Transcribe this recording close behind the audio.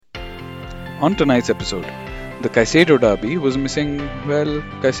On tonight's episode, the Caicedo derby was missing, well,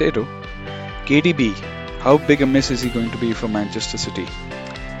 Caicedo. KDB, how big a miss is he going to be for Manchester City?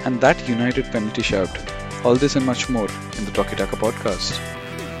 And that United penalty shout. All this and much more in the Talkie Taka podcast.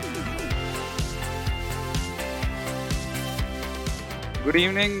 Good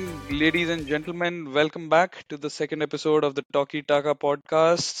evening, ladies and gentlemen. Welcome back to the second episode of the Talkie Taka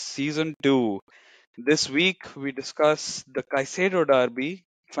podcast, season 2. This week we discuss the Caicedo derby.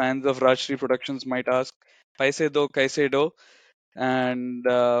 Fans of Rajshri Productions might ask, Caicedo. And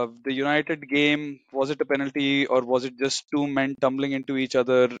the United game, was it a penalty or was it just two men tumbling into each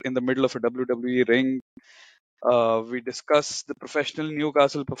other in the middle of a WWE ring? We discuss the professional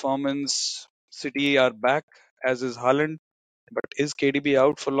Newcastle performance. City are back, as is Haaland, but is KDB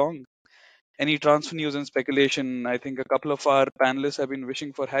out for long? Any transfer news and speculation? I think a couple of our panelists have been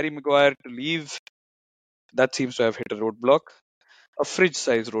wishing for Harry Maguire to leave. That seems to have hit a roadblock, a fridge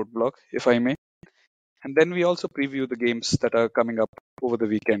size roadblock, if I may. And then we also preview the games that are coming up over the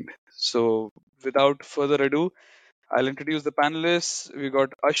weekend. So, without further ado, I'll introduce the panelists. We've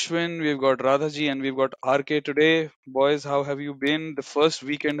got Ashwin, we've got Radhaji, and we've got RK today. Boys, how have you been? The first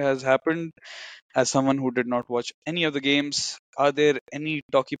weekend has happened. As someone who did not watch any of the games, are there any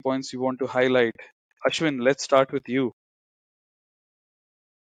talkie points you want to highlight? Ashwin, let's start with you.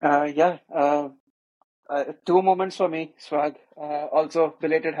 Yeah, two moments for me, Swag. Also,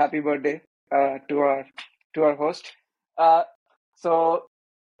 belated happy birthday to our host. Uh, so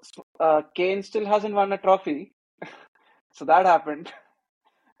Kane still hasn't won a trophy, so that happened.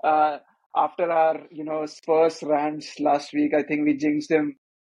 Uh, After our Spurs rants last week, I think we jinxed him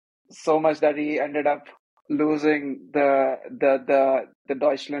so much that he ended up losing the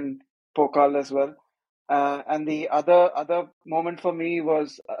Deutschland Pokal as well. And the other moment for me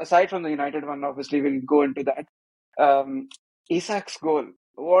was, aside from the United one, obviously we'll go into that. Isak's goal.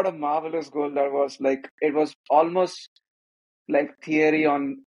 What a marvelous goal that was! Like, it was almost like Thierry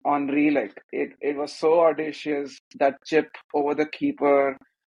on Henry. Like, it was so audacious, that chip over the keeper,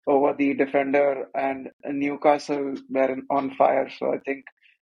 over the defender, and Newcastle were on fire. So I think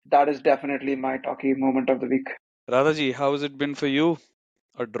that is definitely my talkie moment of the week. Radhaji, how has it been for you?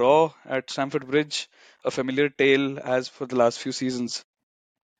 A draw at Stamford Bridge, a familiar tale as for the last few seasons.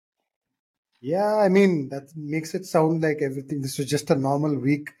 Yeah, I mean, that makes it sound like everything. This was just a normal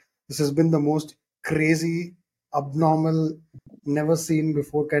week. This has been the most crazy, abnormal, never seen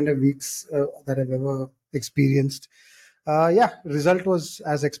before kind of weeks that I've ever experienced. Yeah, result was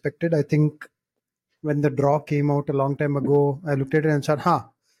as expected. I think when the draw came out a long time ago, I looked at it and said,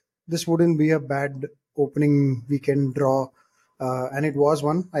 this wouldn't be a bad opening weekend draw. And it was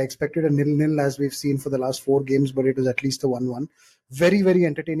one. I expected a nil-nil as we've seen for the last four games, but it was at least a 1-1. Very, very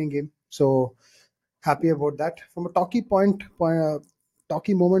entertaining game. So happy about that. From a talkie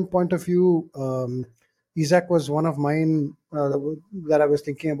moment point of view, Isaac was one of mine that I was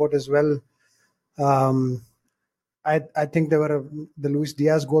thinking about as well. Um, I think the Luis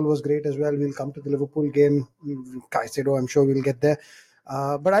Diaz goal was great as well. We'll come to the Liverpool game. Caicedo, I'm sure we'll get there.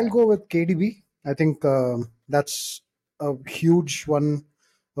 But I'll go with KDB. I think that's a huge one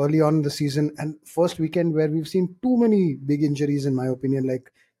early on in the season and first weekend where we've seen too many big injuries, in my opinion.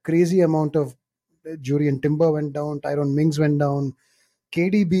 Like, crazy amount of Jurian Timber went down, Tyrone Mings went down.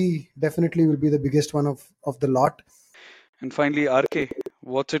 KDB definitely will be the biggest one of the lot. And finally, RK,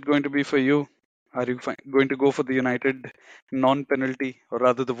 what's it going to be for you? Are you going to go for the United non-penalty, or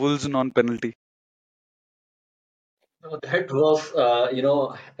rather the Wolves non-penalty? No, that was,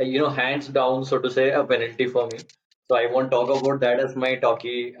 hands down, so to say, a penalty for me. So I won't talk about that as my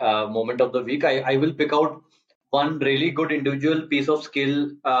talkie moment of the week. I will pick out one really good individual piece of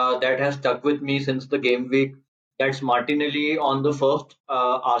skill that has stuck with me since the game week. That's Martinelli on the first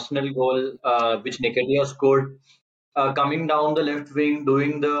Arsenal goal, which Nketiah scored, coming down the left wing,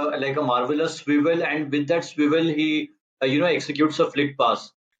 doing the like a marvelous swivel, and with that swivel, he executes a flick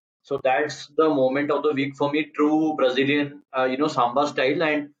pass. So that's the moment of the week for me, true Brazilian, samba style.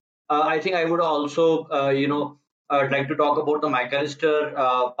 And I think I would also, like to talk about the McAllister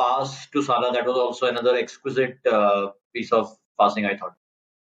pass to Salah. That was also another exquisite piece of passing, I thought.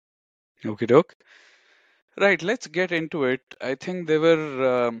 Okay, doke. Right, let's get into it. I think there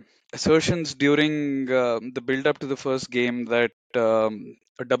were assertions during the build up to the first game that a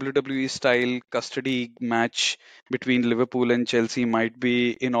WWE style custody match between Liverpool and Chelsea might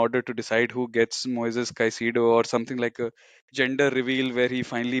be in order to decide who gets Moises Caicedo, or something like a gender reveal where he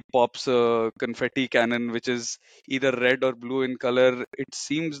finally pops a confetti cannon which is either red or blue in color. It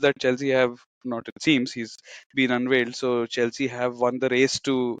seems that Chelsea have, not it seems, he's been unveiled, so Chelsea have won the race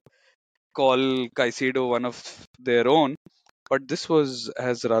to call Caicedo one of their own. But this was,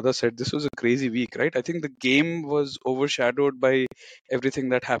 as Radha said, this was a crazy week, right? I think the game was overshadowed by everything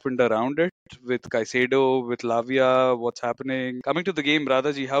that happened around it, with Caicedo, with Lavia, what's happening. Coming to the game,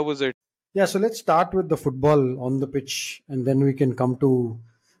 Radhaji, how was it? Yeah, so let's start with the football on the pitch, and then we can come to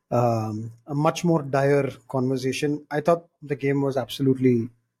a much more dire conversation. I thought the game was absolutely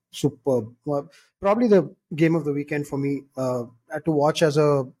superb. Well, probably the game of the weekend for me. To watch as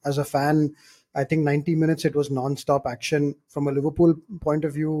a fan, I think 90 minutes it was non-stop action. From a Liverpool point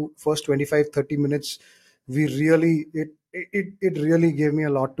of view, first 25-30 minutes, we really it really gave me a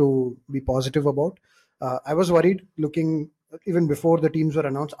lot to be positive about. I was worried looking even before the teams were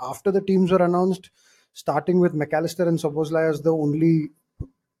announced. After the teams were announced, starting with McAllister and Soboslai as the only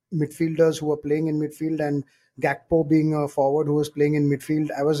midfielders who were playing in midfield, and Gakpo being a forward who was playing in midfield,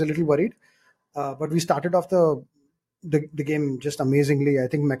 I was a little worried. But we started off the game just amazingly. I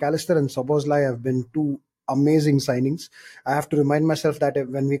think McAllister and Soboslai have been two amazing signings. I have to remind myself that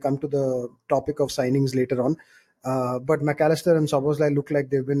when we come to the topic of signings later on. But McAllister and Soboslai look like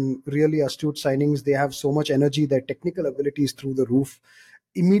they've been really astute signings. They have so much energy. Their technical ability is through the roof.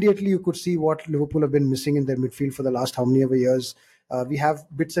 Immediately, you could see what Liverpool have been missing in their midfield for the last how many ever years. We have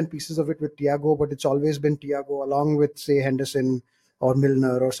bits and pieces of it with Thiago, but it's always been Thiago along with, say, Henderson or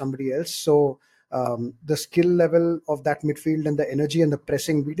Milner or somebody else. So the skill level of that midfield and the energy and the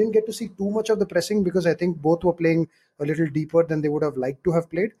pressing, we didn't get to see too much of the pressing because I think both were playing a little deeper than they would have liked to have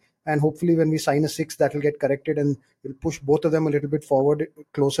played. And hopefully, when we sign a six, that will get corrected and we'll push both of them a little bit forward,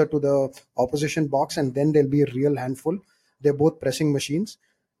 closer to the opposition box, and then there'll be a real handful. They're both pressing machines.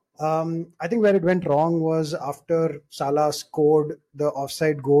 I think where it went wrong was after Salah scored the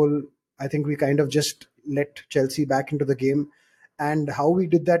offside goal. I think we kind of just let Chelsea back into the game. And how we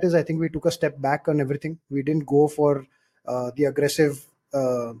did that is, I think we took a step back on everything. We didn't go for the aggressive.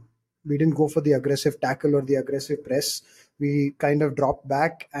 We didn't go for the aggressive tackle or the aggressive press. We kind of dropped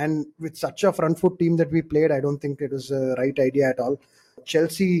back, and with such a front foot team that we played, I don't think it was a right idea at all.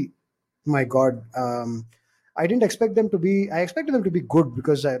 Chelsea, my God, I didn't expect them to be. I expected them to be good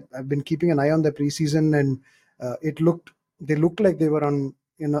because I've been keeping an eye on the preseason, and they looked like they were on.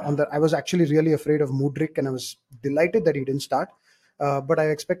 On the. I was actually really afraid of Mudrik, and I was delighted that he didn't start. But I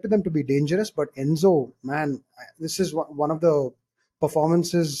expected them to be dangerous. But Enzo, man, this is one of the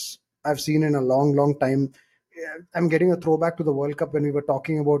performances I've seen in a long, long time. I'm getting a throwback to the World Cup when we were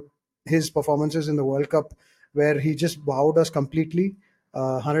talking about his performances in the World Cup, where he just wowed us completely.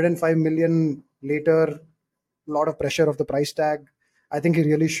 105 million later, a lot of pressure of the price tag. I think he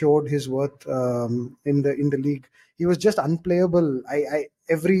really showed his worth in the league. He was just unplayable.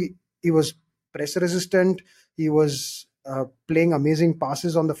 He was press resistant. He was playing amazing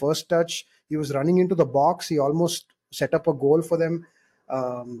passes on the first touch. He was running into the box. He almost set up a goal for them.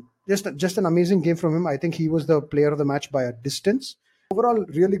 Just an amazing game from him. I think he was the player of the match by a distance. Overall,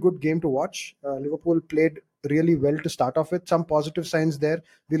 really good game to watch. Liverpool played really well to start off with. Some positive signs there.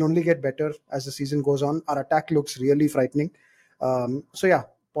 We'll only get better as the season goes on. Our attack looks really frightening. So yeah,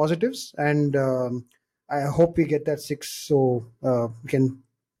 positives, and I hope we get that six so we can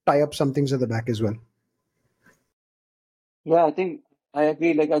tie up some things at the back as well. Yeah, I think I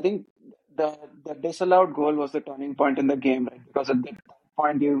agree. Like, I think the disallowed goal was the turning point in the game, right? Because at that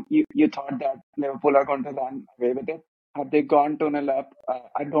point, you thought that Liverpool are going to run away with it. Had they gone 2-0 up,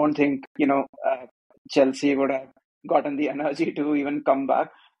 I don't think Chelsea would have gotten the energy to even come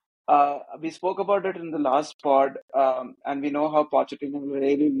back. We spoke about it in the last pod, and we know how Pochettino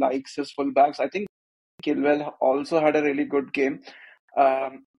really likes his fullbacks. I think Chilwell also had a really good game.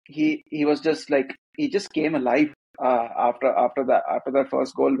 He was just like he just came alive after that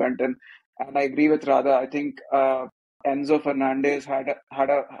first goal went in, and I agree with Radha. I think Enzo Fernandez had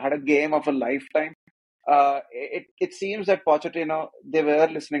a game of a lifetime. It seems that Pochettino, they were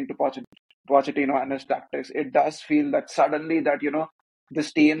listening to Pochettino and his tactics. It does feel that suddenly that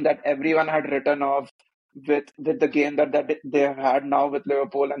this team that everyone had written off with the game that they have had now with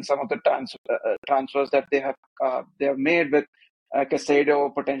Liverpool and some of the transfers that they have made with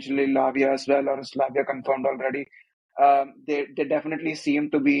Caicedo, potentially Lavia as well, or is Lavia confirmed already? They definitely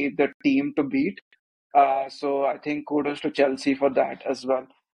seem to be the team to beat. So I think kudos to Chelsea for that as well.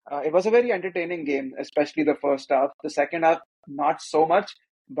 It was a very entertaining game, especially the first half. The second half, not so much,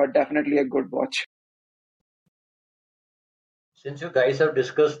 but definitely a good watch. Since you guys have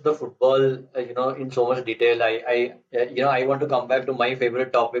discussed the football, in so much detail, I want to come back to my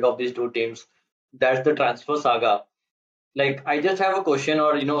favorite topic of these two teams. That's the transfer saga. Like, I just have a question,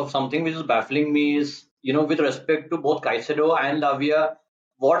 or something which is baffling me is, with respect to both Caicedo and Lavia,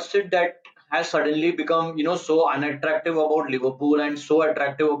 what's it that has suddenly become, so unattractive about Liverpool and so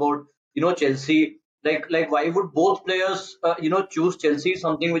attractive about, Chelsea? Like why would both players choose Chelsea?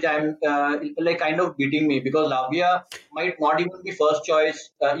 Something which I'm like kind of beating me, because Lavia might not even be first choice.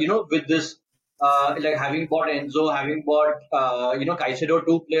 With this like having bought Enzo, having bought Caicedo,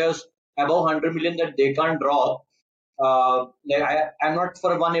 two players above 100 million that they can't draw. Like I'm not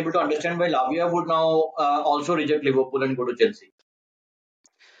for one able to understand why Lavia would now also reject Liverpool and go to Chelsea.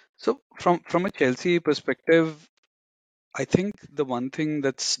 So from a Chelsea perspective, I think the one thing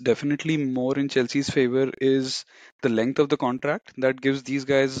that's definitely more in Chelsea's favor is the length of the contract. That gives these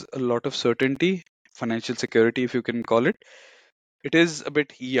guys a lot of certainty, financial security, if you can call it. It is a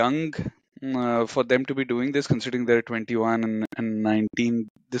bit young for them to be doing this, considering they're 21 and 19.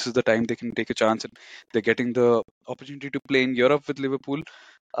 This is the time they can take a chance, and they're getting the opportunity to play in Europe with Liverpool.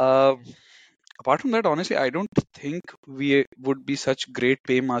 Uh, Apart from that, honestly, I don't think we would be such great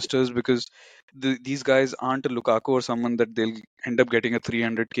paymasters, because these guys aren't a Lukaku or someone that they'll end up getting a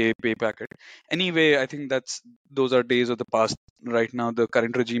 300k pay packet. Anyway, I think those are days of the past. Right now, the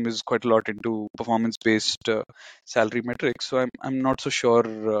current regime is quite a lot into performance-based salary metrics. So I'm not so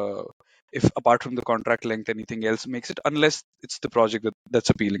sure if apart from the contract length, anything else makes it, unless it's the project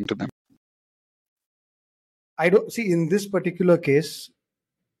that's appealing to them. I don't see in this particular case.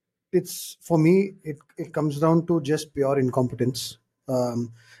 It's for me. It comes down to just pure incompetence.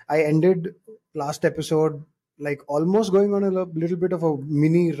 I ended last episode like almost going on a little bit of a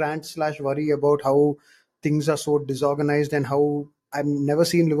mini rant slash worry about how things are so disorganized and how I've never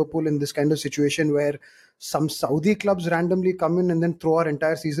seen Liverpool in this kind of situation where some Saudi clubs randomly come in and then throw our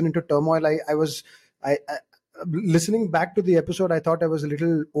entire season into turmoil. I listening back to the episode, I thought I was a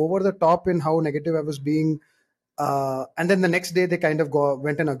little over the top in how negative I was being, and then the next day they kind of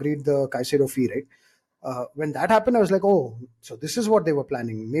went and agreed the Caicedo fee, right? When that happened, I was like, oh, so this is what they were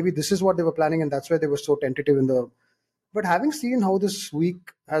planning. Maybe this is what they were planning, and that's why they were so tentative in the. But having seen how this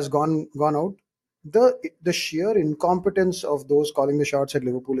week has gone out, the sheer incompetence of those calling the shots at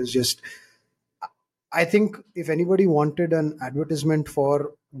Liverpool is just. I think if anybody wanted an advertisement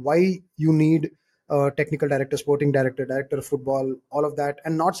for why you need a technical director, sporting director, director of football, all of that,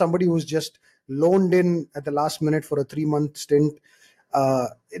 and not somebody who's just loaned in at the last minute for a 3 month stint.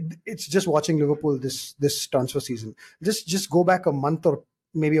 It's just watching Liverpool this transfer season. Just go back a month or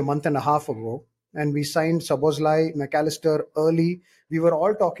maybe a month and a half ago, and we signed Szoboszlai, McAllister early. We were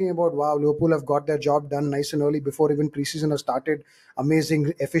all talking about, wow, Liverpool have got their job done nice and early before even preseason has started.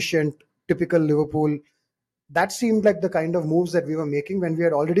 Amazing, efficient, typical Liverpool. That seemed like the kind of moves that we were making when we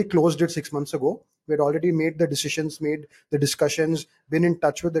had already closed it 6 months ago. We had already made the decisions, made the discussions, been in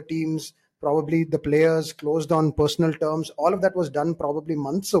touch with the teams, probably the players, closed on personal terms. All of that was done probably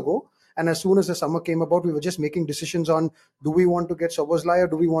months ago. And as soon as the summer came about, we were just making decisions on, do we want to get Szoboszlai or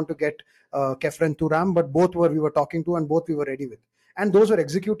do we want to get Kefren Turam? But both we were talking to, and both we were ready with. And those were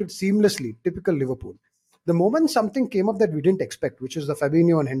executed seamlessly, typical Liverpool. The moment something came up that we didn't expect, which is the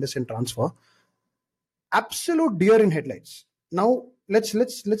Fabinho and Henderson transfer, absolute deer in headlights. Now let's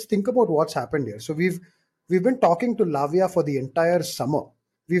think about what's happened here. So we've been talking to Lavia for the entire summer.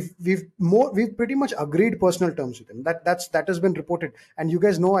 We've pretty much agreed personal terms with him. That has been reported. And you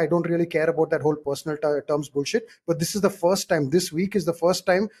guys know I don't really care about that whole personal terms bullshit. But this is the first time. This week is the first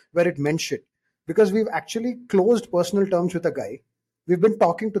time where it meant shit, because we've actually closed personal terms with a guy. We've been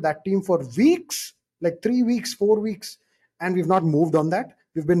talking to that team for weeks, like 3 weeks, 4 weeks, and we've not moved on that.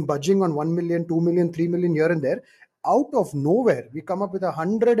 We've been budging on 1 million, 2 million, 3 million here and there. Out of nowhere, we come up with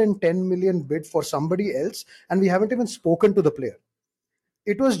 110 million bid for somebody else, and we haven't even spoken to the player.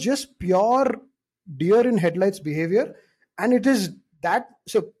 It was just pure deer in headlights behavior. And it is that.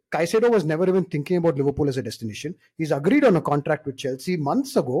 So Caicedo was never even thinking about Liverpool as a destination. He's agreed on a contract with Chelsea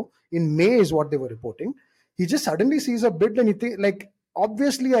months ago. In May is what they were reporting. He just suddenly sees a bid, and he think, like,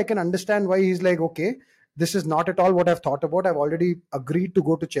 obviously I can understand why he's like, okay, this is not at all what I've thought about. I've already agreed to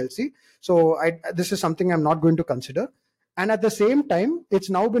go to Chelsea, so this is something I'm not going to consider. And at the same time, it's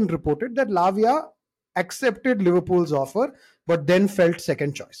now been reported that Lavia accepted Liverpool's offer, but then felt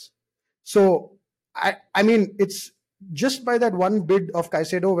second choice. So I mean, it's just by that one bid of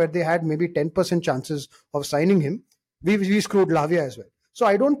Caicedo where they had maybe 10% chances of signing him, we screwed Lavia as well. So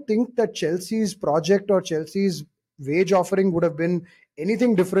I don't think that Chelsea's project or Chelsea's wage offering would have been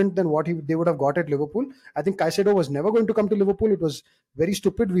anything different than what they would have got at Liverpool. I think Caicedo was never going to come to Liverpool. It was very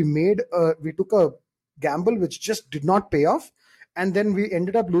stupid. We took a gamble which just did not pay off. And then we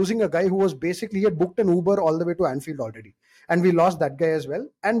ended up losing a guy who was basically, he had booked an Uber all the way to Anfield already. And we lost that guy as well.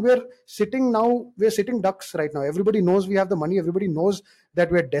 And we're sitting ducks right now. Everybody knows we have the money. Everybody knows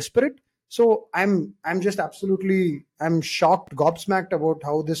that we're desperate. So I'm just absolutely, I'm shocked, gobsmacked about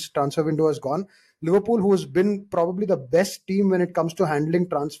how this transfer window has gone. Liverpool, who has been probably the best team when it comes to handling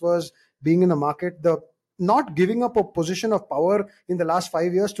transfers, being in the market, the not giving up a position of power in the last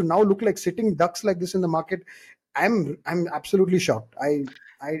 5 years to now look like sitting ducks like this in the market. I'm absolutely shocked.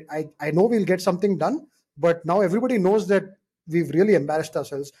 I know we'll get something done, but now everybody knows that we've really embarrassed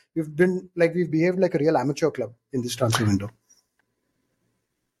ourselves. We've behaved like a real amateur club in this transfer window.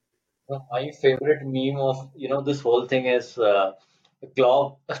 My favorite meme of this whole thing is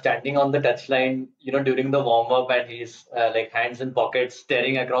Klopp standing on the touchline, during the warm up, and he's like hands in pockets,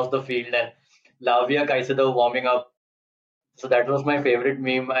 staring across the field, and Lavia Caicedo warming up. So that was my favorite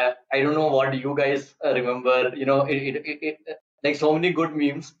meme. I don't know what you guys remember. Like so many good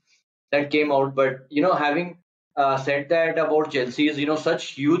memes that came out. But having said that about Chelsea's,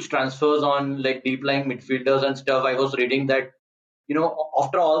 such huge transfers on like deep lying midfielders and stuff. I was reading that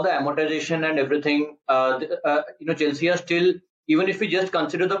after all the amortization and everything, Chelsea are still, even if we just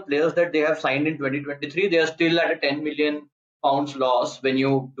consider the players that they have signed in 2023, they are still at a 10 million pounds loss when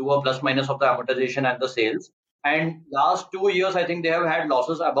you do a plus minus of the amortization and the sales. And last 2 years, I think they have had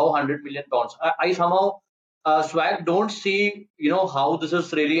losses above 100 million pounds. I somehow, Swag, don't see, how this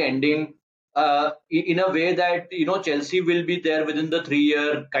is really ending in a way that, Chelsea will be there within the 3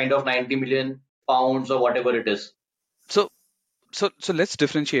 year kind of 90 million pounds or whatever it is. So so let's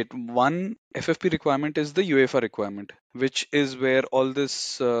differentiate. One FFP requirement is the UEFA requirement, which is where all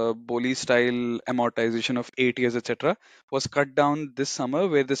this Boli style amortization of 8 years, etc., was cut down this summer,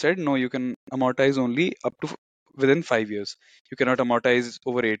 where they said no, you can amortize only up to within 5 years. You cannot amortize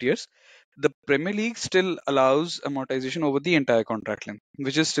over 8 years. The Premier League still allows amortization over the entire contract length,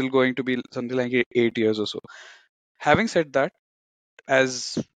 which is still going to be something like 8 years or so. Having said that,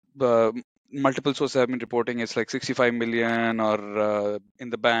 as uh, multiple sources have been reporting, it's like 65 million or in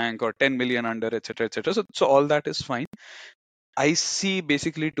the bank or 10 million under, etc., etc. So all that is fine. I see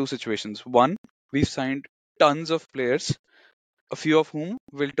basically two situations. One, we've signed tons of players, a few of whom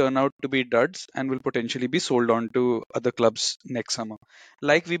will turn out to be duds and will potentially be sold on to other clubs next summer.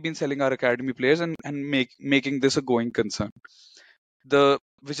 Like we've been selling our academy players and making this a going concern. The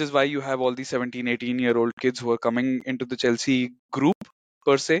Which is why you have all these 17, 18-year-old kids who are coming into the Chelsea group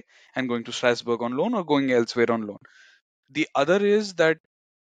per se and going to Strasbourg on loan or going elsewhere on loan. The other is that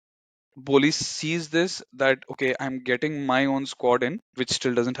Boli sees this, that okay, I'm getting my own squad in, which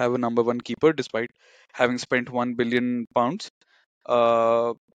still doesn't have a number one keeper despite having spent £1 billion.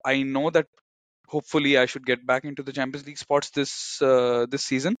 Uh, I know that hopefully I should get back into the Champions League spots this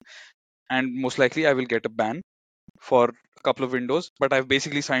season, and most likely I will get a ban for a couple of windows. But I've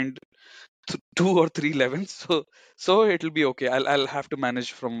basically signed 2 or 3 11s, so it'll be okay. I'll have to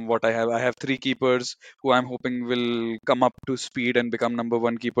manage from what I have 3 keepers who I'm hoping will come up to speed and become number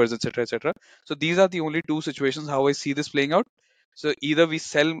one keepers, etc., etc. So these are the only two situations how I see this playing out. So either we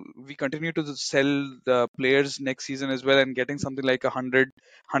continue to sell the players next season as well and getting something like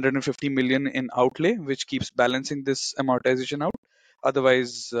 150 million in outlay, which keeps balancing this amortization out.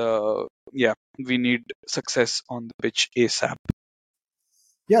 Otherwise, yeah, we need success on the pitch ASAP.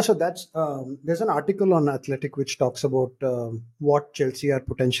 Yeah, so that's there's an article on Athletic which talks about what Chelsea are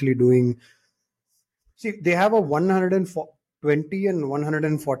potentially doing. See, they have a 120 and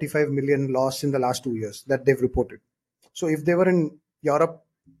 145 million loss in the last 2 years that they've reported. So if they were in Europe,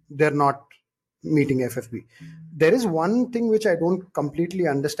 they're not meeting FFB. There is one thing which I don't completely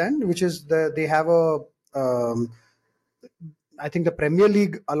understand, which is they have a I think the Premier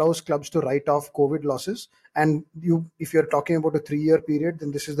League allows clubs to write off COVID losses, and if you're talking about a 3 year period,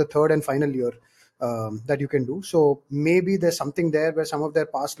 then this is the third and final year that you can do. So maybe there's something there where some of their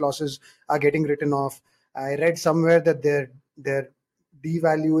past losses are getting written off. I read somewhere that they're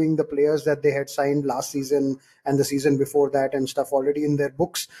devaluing the players that they had signed last season and the season before that and stuff already in their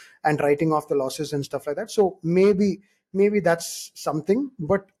books and writing off the losses and stuff like that. So maybe that's something,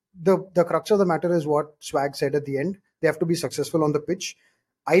 but the crux of the matter is what Swag said at the end. They have to be successful on the pitch,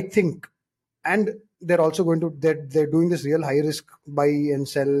 I think. And they're also going to they're doing this real high risk buy and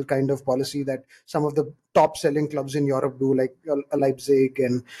sell kind of policy that some of the top selling clubs in Europe do, like Leipzig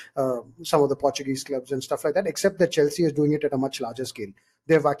and some of the Portuguese clubs and stuff like that, except that Chelsea is doing it at a much larger scale.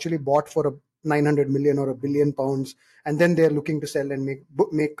 They've actually bought for a 900 million or £1 billion, and then they're looking to sell and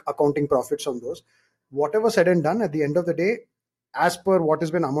make accounting profits on those. Whatever said and done, at the end of the day, as per what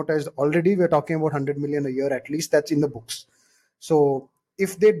has been amortized already, we're talking about 100 million a year at least. That's in the books. So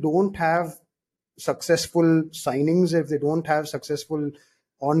if they don't have successful signings, if they don't have successful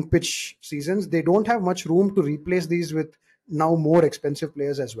on pitch seasons, they don't have much room to replace these with now more expensive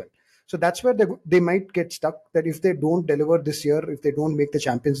players as well. So that's where they might get stuck, that if they don't deliver this year, if they don't make the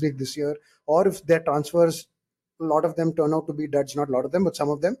Champions League this year, or if their transfers, a lot of them turn out to be duds, not a lot of them, but some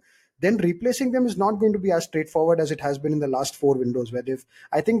of them, then replacing them is not going to be as straightforward as it has been in the last 4 windows, where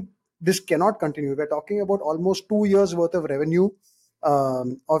I think this cannot continue. We're talking about almost 2 years worth of revenue,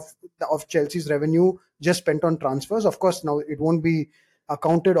 of Chelsea's revenue just spent on transfers. Of course, now it won't be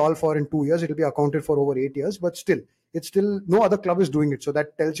accounted all for in 2 years. It'll be accounted for over 8 years, but still, it's still no other club is doing it. So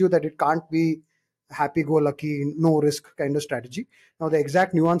that tells you that it can't be happy-go-lucky, no-risk kind of strategy. Now, the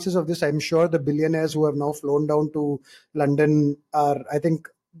exact nuances of this, I'm sure the billionaires who have now flown down to London are, I think,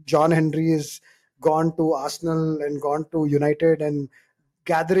 John Henry is gone to Arsenal and gone to United and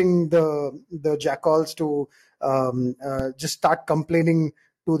gathering the jackals to just start complaining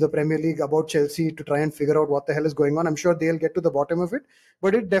to the Premier League about Chelsea to try and figure out what the hell is going on. I'm sure they'll get to the bottom of it,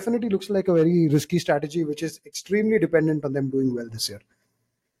 but it definitely looks like a very risky strategy, which is extremely dependent on them doing well this year.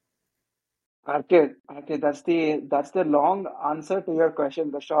 Okay, that's the long answer to your question.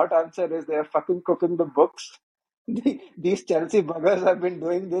 The short answer is they're fucking cooking the books. These Chelsea buggers have been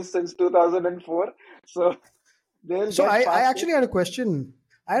doing this since 2004, so they'll So get I past it. actually had a question.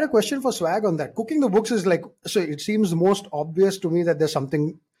 I had a question for Swag on that. Cooking the books is like, so it seems most obvious to me that there's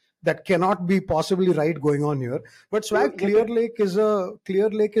something that cannot be possibly right going on here. But You Swag, you can Clear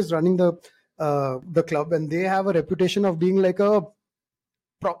Lake is running the club, and they have a reputation of being like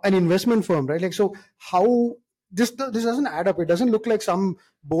an investment firm, right? Like, so how this doesn't add up. It doesn't look like some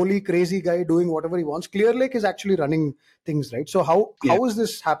bowly crazy guy doing whatever he wants. Clear Lake is actually running things, right? So Yeah. how is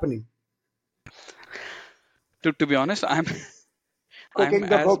this happening? To be honest, I'm cooking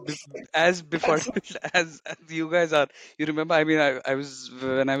the books. as That's befuddled as you guys are. You remember? I mean, I was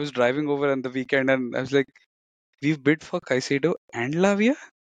when I was driving over on the weekend, and I was like, we've bid for Caicedo and Lavia,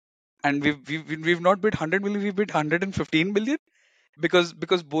 and we've not bid 100 million. We bid 115 million because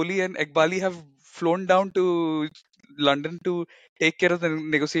Boli and Ekbali have flown down to London to take care of the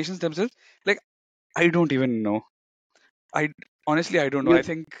negotiations themselves. Like, I don't even know. I honestly I don't know. you.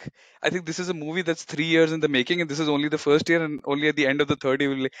 I think this is a movie that's 3 years in the making, and this is only the first year, and only at the end of the third year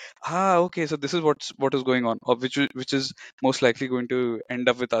we'll be like, okay, so this is what is going on, or which is most likely going to end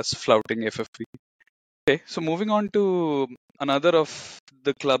up with us flouting FFP. Okay, so moving on to another of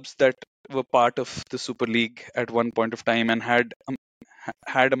the clubs that were part of the Super League at one point of time and had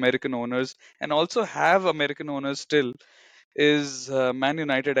American owners and also have American owners still is Man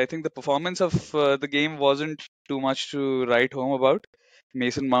United. I think the performance of the game wasn't too much to write home about.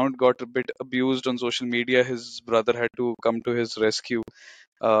 Mason Mount got a bit abused on social media. His brother had to come to his rescue.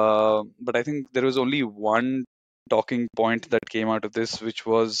 But I think there was only one talking point that came out of this, which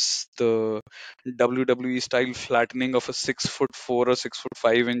was the WWE style flattening of a 6'4" or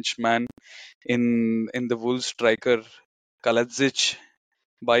 6'5" man in the Wolves striker Kaladzic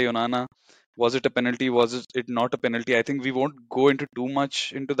by Onana. Was it a penalty? Was it not a penalty? I think we won't go into too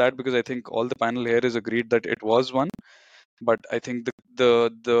much into that because I think all the panel here is agreed that it was one. But I think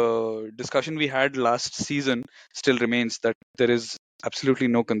the discussion we had last season still remains that there is absolutely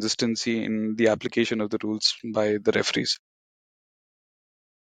no consistency in the application of the rules by the referees.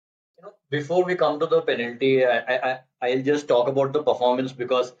 Before we come to the penalty, I'll just talk about the performance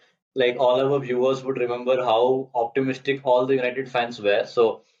because, like, all our viewers would remember how optimistic all the United fans were.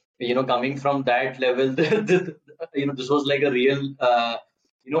 So, coming from that level, this was like a real,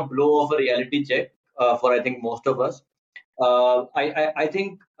 blow of a reality check for I think most of us. I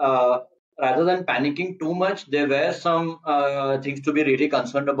think rather than panicking too much, there were some things to be really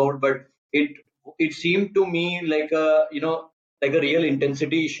concerned about, but it it seemed to me like a real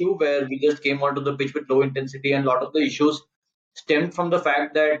intensity issue where we just came onto the pitch with low intensity, and a lot of the issues stemmed from the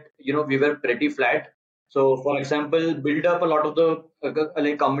fact that we were pretty flat. So, for example, build up a lot of the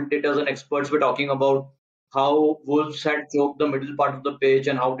like commentators and experts were talking about how Wolves had choked the middle part of the pitch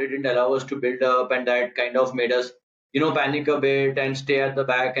and how they didn't allow us to build up, and that kind of made us panic a bit and stay at the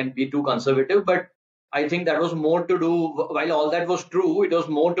back and be too conservative. But I think that was more to do, while all that was true, it was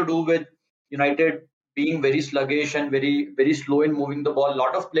more to do with United being very sluggish and very, very slow in moving the ball. A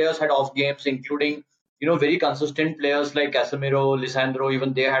lot of players had off games, including, very consistent players like Casemiro, Lisandro,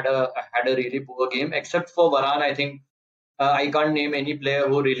 even they had a really poor game, except for Varane. I think I can't name any player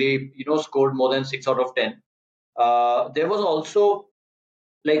who really, scored more than 6 out of 10. There was also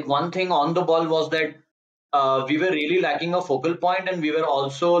like one thing on the ball was that we were really lacking a focal point, and we were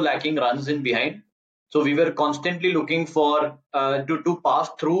also lacking runs in behind. So we were constantly looking for to pass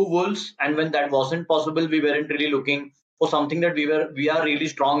through Wolves, and when that wasn't possible, we weren't really looking for something that we are really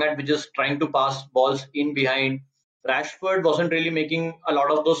strong at, which is trying to pass balls in behind. Rashford wasn't really making a lot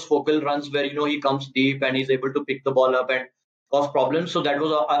of those focal runs where he comes deep and he's able to pick the ball up and cause problems. So that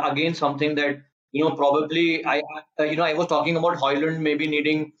was again something that probably I was talking about Hoyland maybe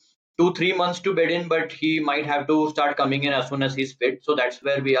needing 2-3 months to bed in, but he might have to start coming in as soon as he's fit. So that's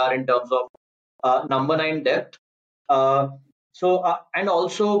where we are in terms of number 9 depth. Uh, So, and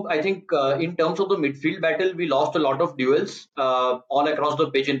also, I think in terms of the midfield battle, we lost a lot of duels all across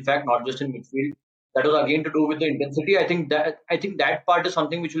the pitch. In fact, not just in midfield. That was again to do with the intensity. I think that part is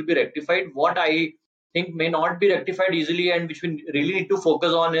something which will be rectified. What I think may not be rectified easily, and which we really need to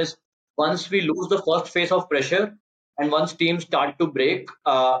focus on, is once we lose the first phase of pressure, and once teams start to break,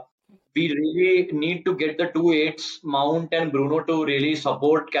 we really need to get the two eights, Mount and Bruno, to really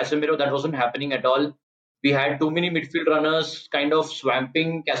support Casemiro. That wasn't happening at all. We had too many midfield runners kind of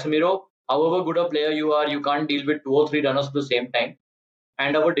swamping Casemiro. However good a player you are, you can't deal with two or three runners at the same time.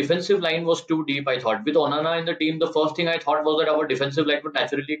 And our defensive line was too deep, I thought. With Onana in the team, the first thing I thought was that our defensive line would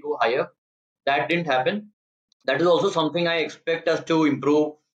naturally go higher. That didn't happen. That is also something I expect us to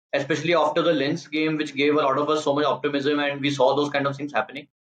improve, especially after the Lens game, which gave a lot of us so much optimism, and we saw those kind of things happening.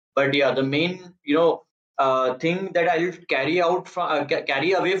 But yeah, the main thing that I'll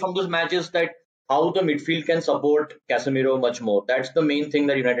carry away from this match is that how the midfield can support Casemiro much more. That's the main thing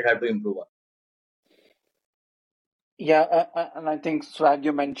that United had to improve on. Yeah, and I think Swag,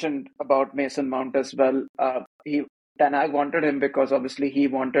 you mentioned about Mason Mount as well. He Ten Hag wanted him because obviously he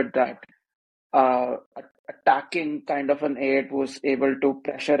wanted that attacking kind of an eight who was able to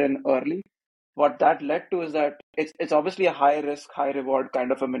pressure in early. What that led to is that it's obviously a high risk, high reward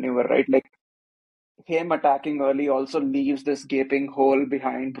kind of a maneuver, right? Like him attacking early also leaves this gaping hole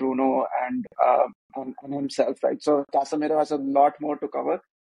behind Bruno and himself, right? So Casemiro has a lot more to cover.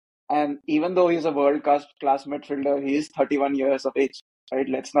 And even though he's a world class midfielder, he's 31 years of age, right?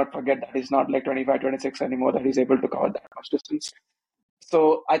 Let's not forget that he's not like 25, 26 anymore, that he's able to cover that much distance.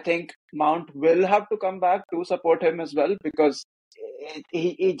 So I think Mount will have to come back to support him as well, because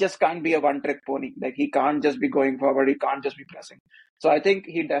he just can't be a one trick pony. Like he can't just be going forward, he can't just be pressing. So I think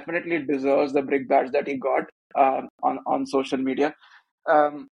he definitely deserves the brick badge that he got on social media.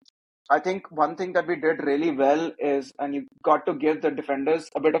 Um, I think one thing that we did really well is, and you got to give the defenders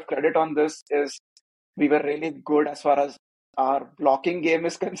a bit of credit on this, is we were really good as far as our blocking game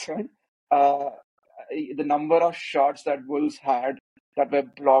is concerned. Uh, the number of shots that Wolves had that were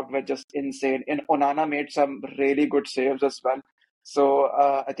blocked were just insane. And Onana made some really good saves as well. So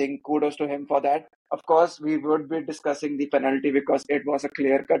I think kudos to him for that. Of course, we would be discussing the penalty because it was a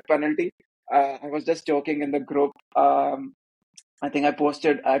clear-cut penalty. I was just joking in the group. I think I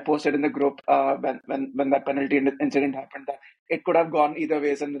posted in the group when that penalty incident happened that it could have gone either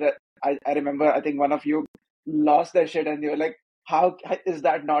ways, and I remember I think one of you lost their shit and you were like, how is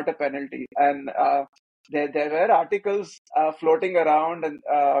that not a penalty? And there were articles floating around and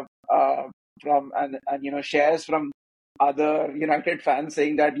from and shares from other United fans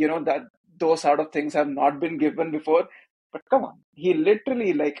saying that that those sort of things have not been given before. But come on, he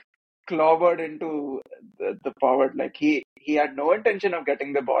literally like clobbered into the forward. Like he had no intention of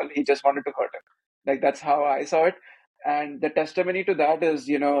getting the ball. He just wanted to hurt him. Like that's how I saw it. And the testimony to that is,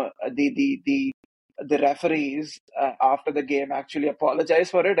 the referees after the game actually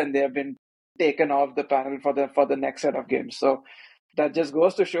apologized for it, and they have been taken off the panel for the next set of games. So that just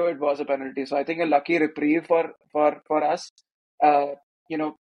goes to show it was a penalty. So I think a lucky reprieve for us. Uh, you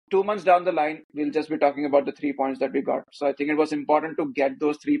know, 2 months down the line, we'll just be talking about the 3 points that we got. So I think it was important to get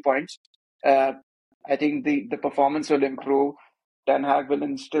those 3 points. Uh, I think the performance will improve. Ten Hag will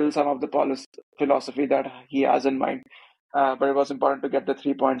instill some of the philosophy that he has in mind. But it was important to get the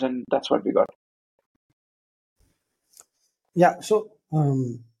 3 points, and that's what we got. Yeah, so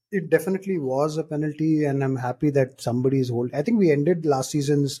it definitely was a penalty, and I'm happy that somebody is holding. I think we ended last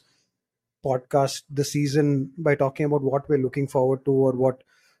season's podcast the season by talking about what we're looking forward to or what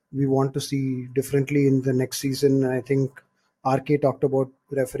we want to see differently in the next season. I think RK talked about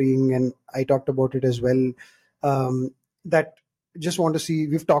refereeing, and I talked about it as well. That just want to see.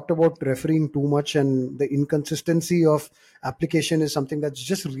 We've talked about refereeing too much, and the inconsistency of application is something that's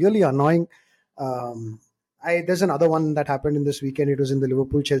just really annoying. Um, there's another one that happened in this weekend. It was in the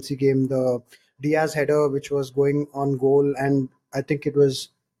Liverpool Chelsea game, the Diaz header, which was going on goal, and I think it was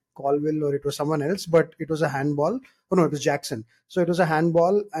Colville or it was someone else, but it was a handball. Oh no, it was Jackson. So it was a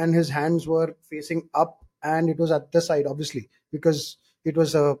handball, and his hands were facing up, and it was at the side, obviously, because it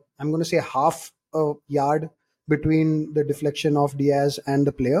was I'm going to say half a yard between the deflection of Diaz and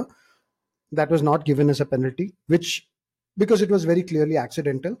the player. That was not given as a penalty, which because it was very clearly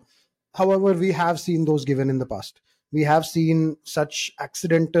accidental. However, we have seen those given in the past. We have seen such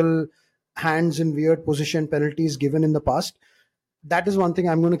accidental hands in weird position penalties given in the past. That is one thing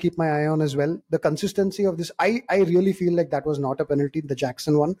I'm going to keep my eye on as well. The consistency of this, I really feel like that was not a penalty, the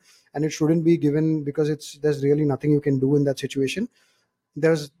Jackson one, and it shouldn't be given because there's really nothing you can do in that situation.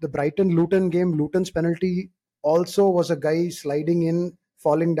 There's the Brighton Luton game. Luton's penalty also was a guy sliding in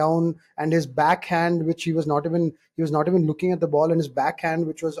falling down, and his backhand, which he was not even looking at the ball, and his backhand,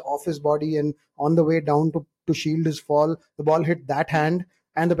 which was off his body and on the way down to shield his fall, the ball hit that hand,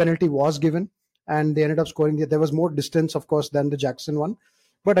 and the penalty was given, and they ended up scoring. There was more distance, of course, than the Jackson one,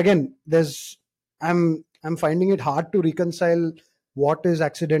 but again, I'm finding it hard to reconcile what is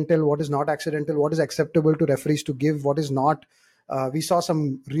accidental, what is not accidental, what is acceptable to referees to give, what is not. We saw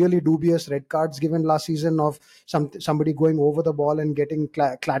some really dubious red cards given last season of somebody going over the ball and getting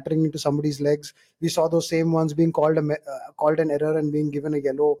clattering into somebody's legs. We saw those same ones being called an error and being given a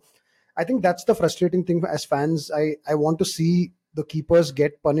yellow. I think that's the frustrating thing as fans. I want to see the keepers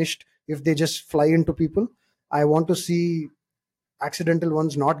get punished if they just fly into people. I want to see accidental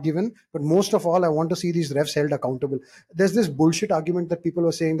ones not given, but most of all I want to see these refs held accountable. There's this bullshit argument that people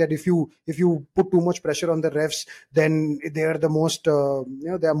were saying that if you put too much pressure on the refs, then they are the most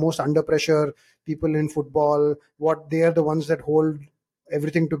they are most under pressure people in football. What they are the ones that hold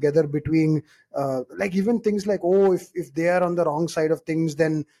everything together between like even things like, oh, if they are on the wrong side of things,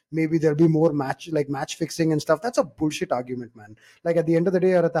 then maybe there'll be more match fixing and stuff. That's a bullshit argument, man. Like at the end of the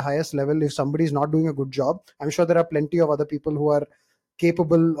day, or at the highest level, if somebody's not doing a good job, I'm sure there are plenty of other people who are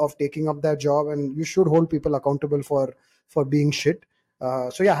capable of taking up that job, and you should hold people accountable for being shit.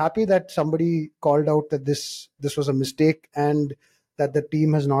 So yeah, happy that somebody called out that this was a mistake, and that the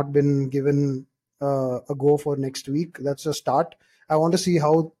team has not been given a go for next week. That's a start. I want to see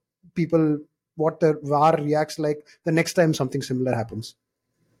how people, what the VAR reacts like the next time something similar happens.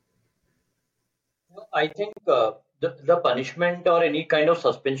 I think the punishment or any kind of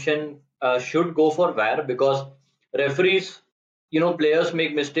suspension should go for VAR, because referees, players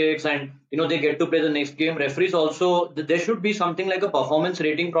make mistakes, and they get to play the next game. Referees also, there should be something like a performance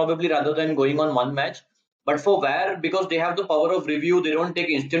rating probably, rather than going on one match. But for VAR, because they have the power of review, they don't take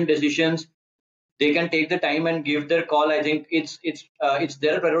instant decisions. They can take the time and give their call. I think it's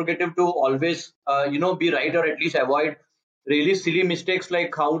their prerogative to always be right, or at least avoid really silly mistakes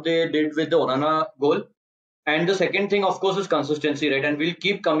like how they did with the Onana goal. And the second thing, of course, is consistency, right? And we'll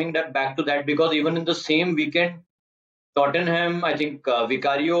keep coming back to that, because even in the same weekend, Tottenham, I think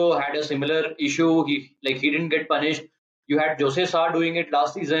Vicario had a similar issue. He didn't get punished. You had Jose Sa doing it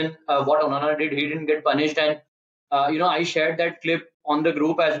last season. What Onana did, he didn't get punished. And I shared that clip on the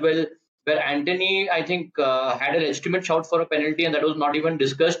group as well, where Anthony, I think, had a legitimate shout for a penalty, and that was not even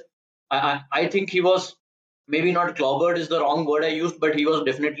discussed. I think he was, maybe not clobbered is the wrong word I used, but he was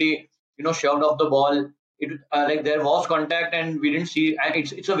definitely shoved off the ball. Like there was contact, and we didn't see. And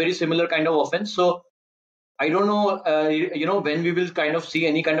it's a very similar kind of offense. So I don't know, when we will kind of see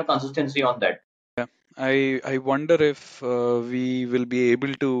any kind of consistency on that. Yeah, I wonder if we will be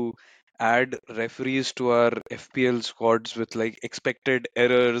able to add referees to our FPL squads with like expected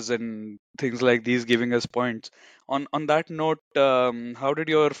errors and things like these, giving us points. On that note, how did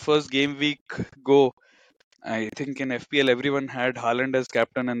your first game week go? I think in FPL everyone had Haaland as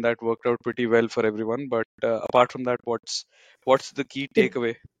captain, and that worked out pretty well for everyone. But apart from that, what's the key It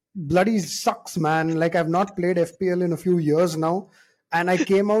takeaway? bloody sucks, man. Like I've not played FPL in a few years now, and I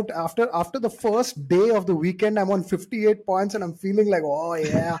came out after the first day of the weekend. I'm on 58 points, and I'm feeling like, oh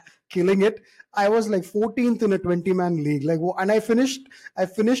yeah, killing it. I was like 14th in a 20-man league, like, and I finished on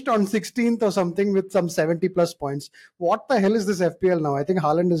 16th or something with some 70 plus points. What the hell is this FPL now? I think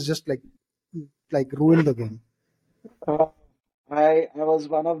Haaland is just like ruined the game. Uh, I was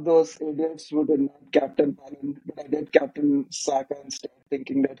one of those idiots who did not captain Haaland, but I did captain Saka instead,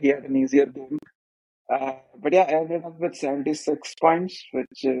 thinking that he had an easier game. But yeah, I ended up with 76 points,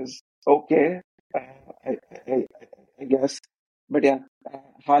 which is okay, I guess. But yeah,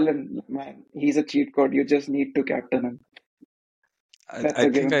 Haaland, man, he's a cheat code. You just need to captain him. That's I a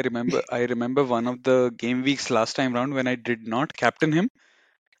think given. I remember one of the game weeks last time round when I did not captain him.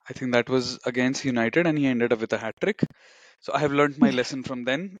 I think that was against United, and he ended up with a hat trick. So I have learned my lesson from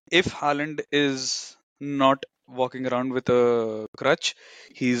then. If Haaland is not walking around with a crutch,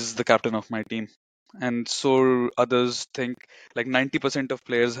 he's the captain of my team. And so others think, like 90% of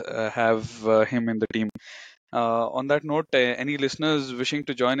players have him in the team. On that note, any listeners wishing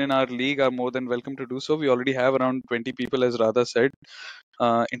to join in our league are more than welcome to do so. We already have around 20 people, as Radha said.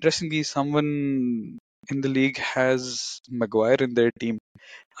 Interestingly, someone in the league has Maguire in their team.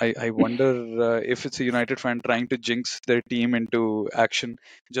 I wonder if it's a United fan trying to jinx their team into action,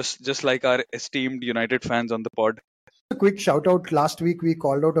 just like our esteemed United fans on the pod. A quick shout out. Last week we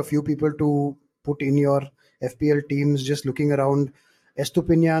called out a few people to put in your FPL teams. Just looking around,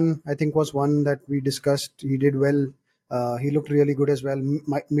 Estupinian I think was one that we discussed. He did well. He looked really good as well.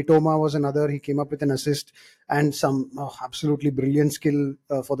 Mitoma was another. He came up with an assist and some absolutely brilliant skill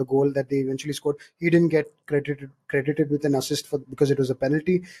for the goal that they eventually scored. He didn't get credited with an assist because it was a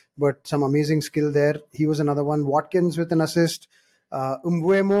penalty, but some amazing skill there. He was another one. Watkins with an assist.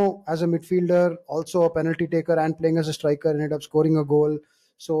 Umbuemo as a midfielder, also a penalty taker and playing as a striker, ended up scoring a goal.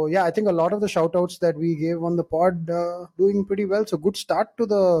 So yeah, I think a lot of the shout outs that we gave on the pod doing pretty well. So good start to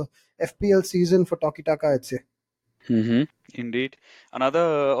the FPL season for Toki Taka, I'd say. Mm-hmm. Indeed. Another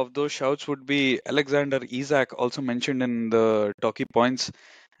of those shouts would be Alexander Isak, also mentioned in the talkie points.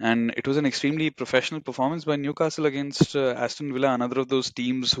 And it was an extremely professional performance by Newcastle against Aston Villa, another of those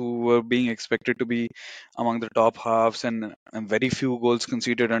teams who were being expected to be among the top halves, and very few goals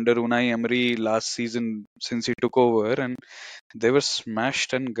conceded under Unai Emery last season since he took over. And they were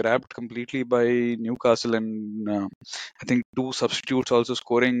smashed and grabbed completely by Newcastle, and I think two substitutes also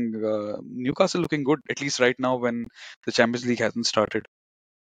scoring. Newcastle looking good, at least right now when the Champions League hasn't started.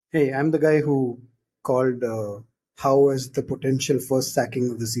 Hey, I'm the guy who called Howe as the potential first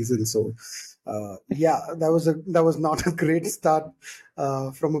sacking of the season. So, yeah, that was not a great start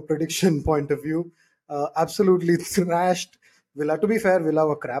from a prediction point of view. Absolutely thrashed Villa. To be fair, Villa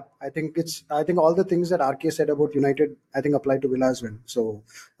were crap. I think all the things that RK said about United, I think apply to Villa as well. So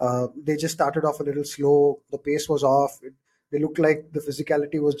they just started off a little slow. The pace was off. They looked like the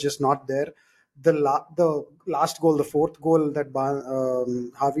physicality was just not there. The last goal, the fourth goal that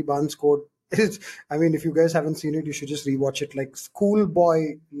Harvey Barnes scored is, I mean, if you guys haven't seen it, you should just rewatch it. Like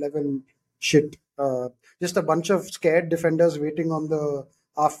schoolboy level shit. Just a bunch of scared defenders waiting on the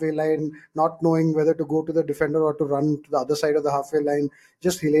halfway line, not knowing whether to go to the defender or to run to the other side of the halfway line.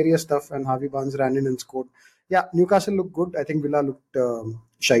 Just hilarious stuff. And Harvey Barnes ran in and scored. Yeah, Newcastle looked good. I think Villa looked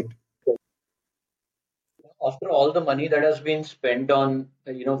shite. After all the money that has been spent on,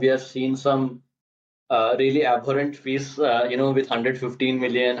 we have seen some really abhorrent fees, with 115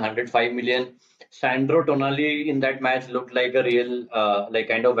 million, 105 million. Sandro Tonali in that match looked like a real, like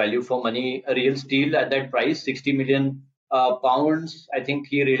kind of value for money, a real steal at that price, 60 million pounds. I think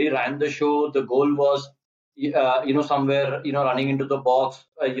he really ran the show. The goal was, somewhere, running into the box,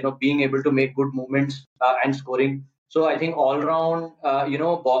 being able to make good movements and scoring. So I think all round,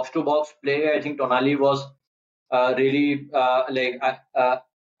 box to box play, I think Tonali was really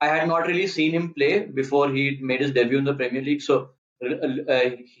I had not really seen him play before he made his debut in the Premier League. So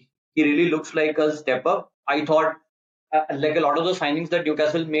he really looks like a step up. I thought like a lot of the signings that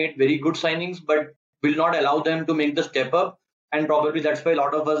Newcastle made, very good signings, but will not allow them to make the step up. And probably that's why a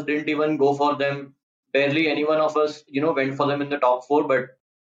lot of us didn't even go for them. Barely any one of us, went for them in the top four. But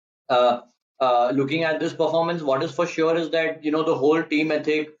uh, looking at this performance, what is for sure is that the whole team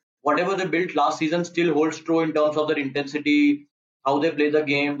ethic, whatever they built last season, still holds true in terms of their intensity, how they play the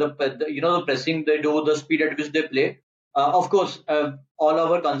game, the pressing they do, the speed at which they play. Of course, all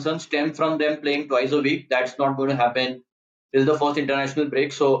our concerns stem from them playing twice a week. That's not going to happen till the first international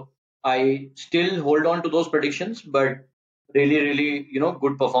break. So I still hold on to those predictions, but really, really,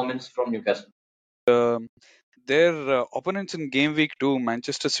 good performance from Newcastle. Um, their opponents in game week 2,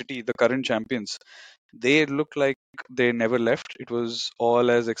 Manchester City, the current champions, they looked like they never left. It was all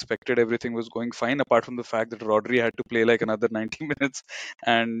as expected. Everything was going fine, apart from the fact that Rodri had to play like another 90 minutes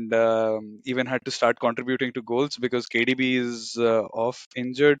and even had to start contributing to goals because KDB is off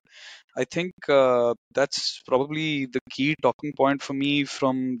injured. I think that's probably the key talking point for me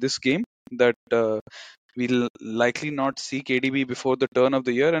from this game, that we'll likely not see KDB before the turn of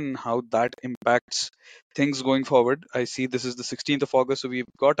the year, and how that impacts things going forward. I see this is the 16th of August, so we've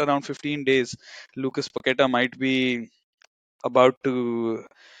got around 15 days. Lucas Paqueta might be about to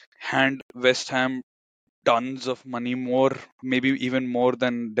hand West Ham tons of money, more, maybe even more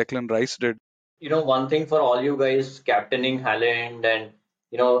than Declan Rice did. One thing for all you guys captaining Haaland, and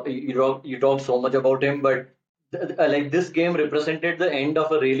you talk so much about him, but like this game represented the end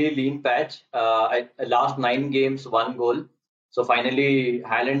of a really lean patch. Last 9 games, 1 goal. So finally,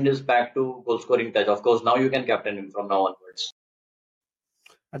 Haaland is back to goal scoring touch. Of course, now you can captain him from now onwards.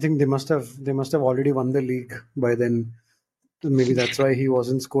 I think they must have already won the league by then. Maybe that's why he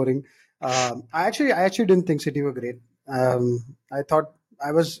wasn't scoring. I actually didn't think City were great. I thought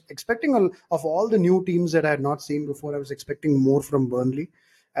I was expecting of all the new teams that I had not seen before. I was expecting more from Burnley.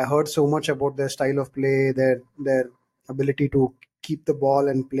 I heard so much about their style of play, their ability to keep the ball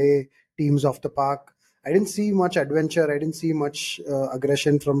and play teams off the park. I didn't see much adventure. I didn't see much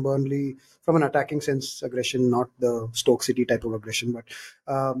aggression from Burnley, from an attacking sense aggression, not the Stoke City type of aggression. But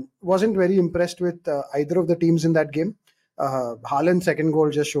wasn't very impressed with either of the teams in that game. Haaland's second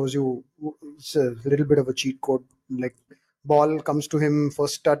goal just shows you it's a little bit of a cheat code. Like ball comes to him,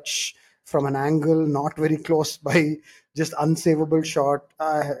 first touch, from an angle, not very close by, just unsavable shot.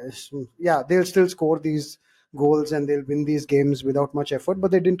 Yeah, they'll still score these goals and they'll win these games without much effort,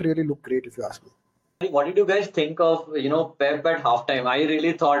 but they didn't really look great, if you ask me. What did you guys think of Pep at halftime? I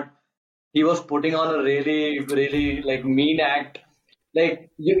really thought he was putting on a really like mean act. Like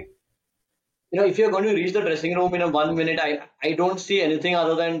if you're going to reach the dressing room in a 1 minute, I don't see anything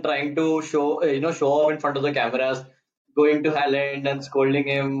other than trying to show off in front of the cameras, going to Haaland and scolding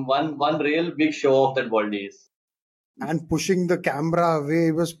him. One real big show off that Baldy is. And pushing the camera away.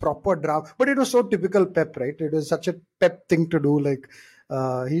 It was proper drama, but it was so typical Pep, right? It was such a Pep thing to do. Like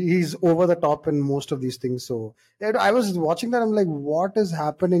he's over the top in most of these things. So I was watching that. I'm like, what is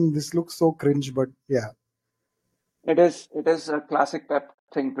happening? This looks so cringe. But yeah, It is a classic Pep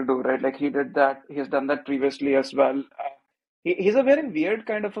thing to do, right? Like he did that. He has done that previously as well. He's a very weird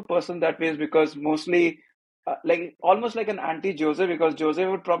kind of a person that way, is because mostly like almost like an anti Jose, because Jose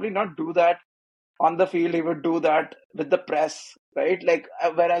would probably not do that on the field. He would do that with the press, right? Like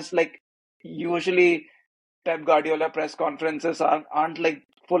whereas like usually Pep Guardiola press conferences aren't like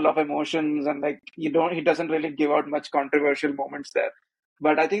full of emotions, and like he doesn't really give out much controversial moments there.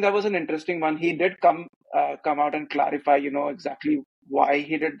 But I think that was an interesting one. He did come out and clarify, exactly why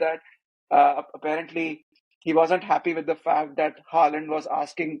he did that. Apparently, he wasn't happy with the fact that Haaland was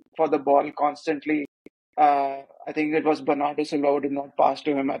asking for the ball constantly. I think it was Bernardo Silva who did not pass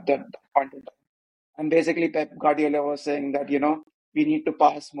to him at that point in time. And basically, Pep Guardiola was saying that, we need to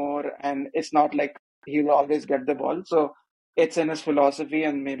pass more, and it's not like he'll always get the ball. So it's in his philosophy,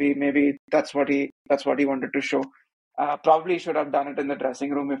 and maybe that's what he wanted to show. Probably should have done it in the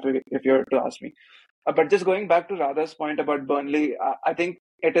dressing room if you were to ask me. But just going back to Radha's point about Burnley, I think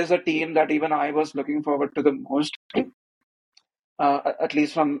it is a team that even I was looking forward to the most, at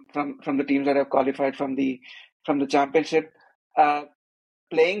least from the teams that have qualified from the championship. Uh,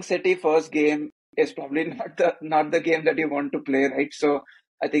 Playing City first game is probably not the game that you want to play, right? So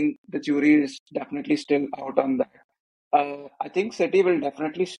I think the jury is definitely still out on that. I think City will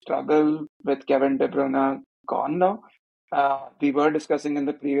definitely struggle with Kevin De Bruyne gone now. We were discussing in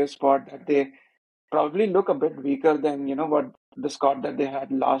the previous spot that they probably look a bit weaker than what the squad that they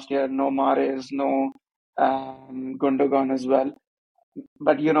had last year. No Mahrez, no Gundogan as well.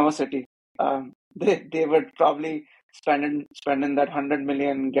 But City, they would probably spend in that 100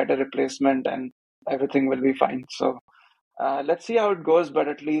 million, get a replacement, and everything will be fine. So let's see how it goes. But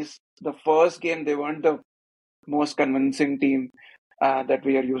at least the first game, they weren't the most convincing team that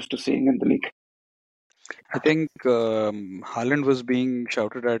we are used to seeing in the league. I think Haaland was being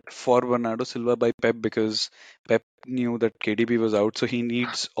shouted at for Bernardo Silva by Pep because Pep knew that KDB was out, so he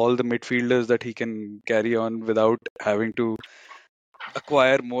needs all the midfielders that he can carry on without having to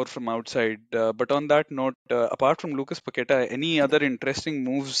acquire more from outside. But on that note, apart from Lucas Paqueta, any other interesting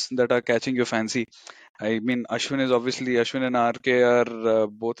moves that are catching your fancy? I mean, Ashwin and RK are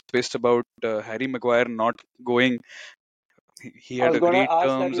both pissed about Harry Maguire not going. He I had was going agreed to ask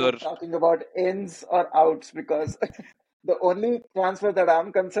that terms, you were or talking about ins or outs, because the only transfer that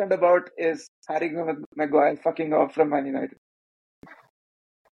I'm concerned about is Harry Maguire fucking off from Man United.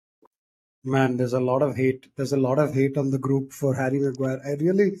 man, there's a lot of hate. There's a lot of hate on the group for Harry Maguire. I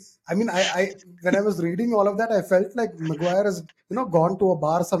mean, when I was reading all of that, I felt like Maguire has, gone to a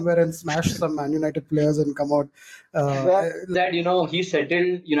bar somewhere and smashed some Man United players and come out. Well, That he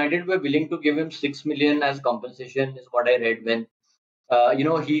settled. United were willing to give him 6 million as compensation, is what I read when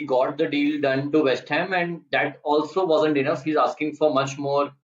he got the deal done to West Ham, and that also wasn't enough. He's asking for much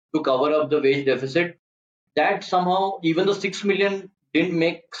more to cover up the wage deficit. That somehow, even the 6 million didn't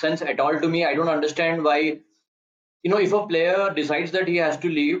make sense at all to me. I don't understand why. If a player decides that he has to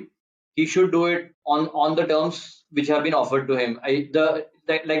leave, he should do it on the terms which have been offered to him. Like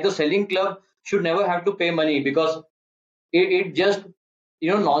the selling club should never have to pay money, because it just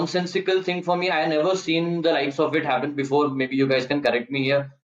nonsensical thing for me. I never seen the likes of it happen before. Maybe you guys can correct me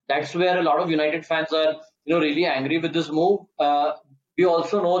here. That's where a lot of United fans are really angry with this move. We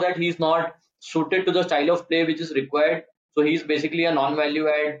also know that he's not suited to the style of play which is required, so he's basically a non-value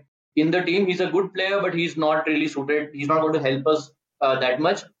add in the team. He's a good player, but he's not really suited. He's not going to help us that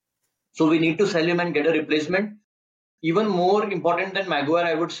much, so we need to sell him and get a replacement. Even more important than Maguire,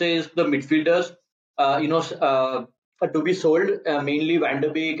 I would say, is the midfielders. To be sold, mainly Van der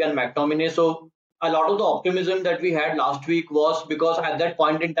Beek and McTominay. So a lot of the optimism that we had last week was because at that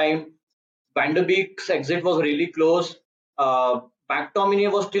point in time, Van der Beek's exit was really close.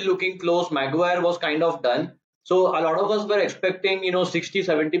 McTominay was still looking close. Maguire was kind of done. So a lot of us were expecting, 60,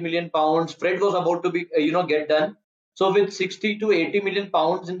 70 million pounds. Fred was about to be, get done. So with 60 to 80 million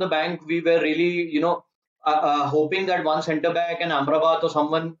pounds in the bank, we were really, hoping that one centre back and Amrabat or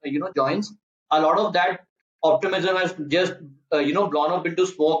someone joins. A lot of that optimism has just blown up into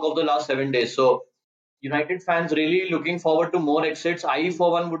smoke of the last 7 days. So United fans really looking forward to more exits. I,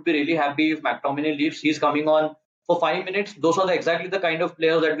 for one, would be really happy if McTominay leaves. He's coming on for 5 minutes. Those are exactly the kind of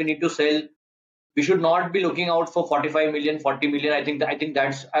players that we need to sell. We should not be looking out for 45 million, 40 million. I think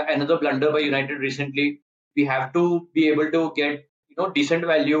that's another blunder by United recently. We have to be able to get decent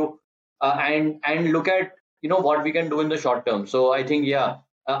value, and look at what we can do in the short term. So I think, yeah,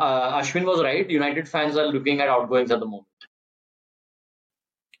 Ashwin was right. United fans are looking at outgoings at the moment.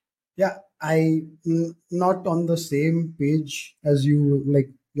 Yeah, not on the same page as you, like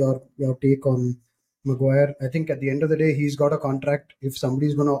your take on Maguire. I think at the end of the day, he's got a contract. If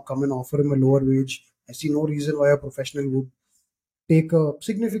somebody's going to come and offer him a lower wage, I see no reason why a professional would take a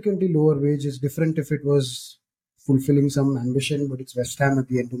significantly lower wage. Is different if it was fulfilling some ambition, but it's West Ham at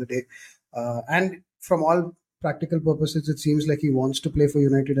the end of the day. And from all practical purposes, it seems like he wants to play for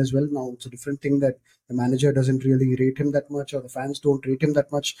United as well. Now, it's a different thing that the manager doesn't really rate him that much, or the fans don't rate him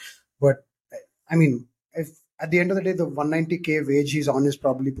that much. But I mean, if at the end of the day, the 190K wage he's on is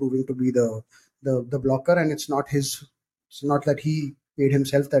probably proving to be the blocker, and it's not his. It's not that he paid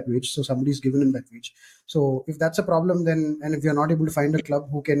himself that wage, so somebody's given him that wage. So if that's a problem, then, and if you're not able to find a club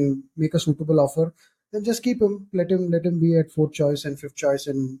who can make a suitable offer, then just keep him. Let him be at fourth choice and fifth choice,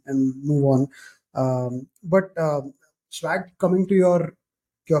 and move on. But Swag, coming to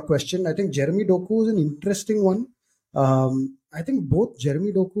your question, I think Jeremy Doku is an interesting one. I think both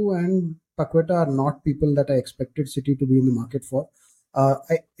Jeremy Doku and Paqueta are not people that I expected City to be in the market for.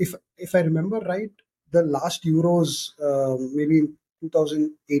 If I remember right, the last Euros, maybe in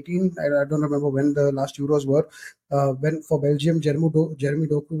 2018, I don't remember when the last Euros were. When for Belgium, Jeremy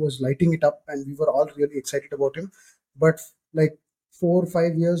Doku was lighting it up, and we were all really excited about him. But like 4 or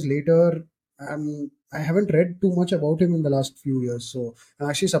 5 years later, I haven't read too much about him in the last few years. So I'm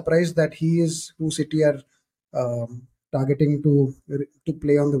actually surprised that he is who City are targeting to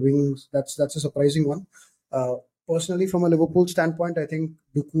play on the wings. That's a surprising one. Uh, Personally, from a Liverpool standpoint, I think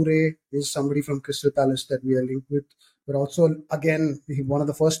Doucouré is somebody from Crystal Palace that we are linked with. But also, again, one of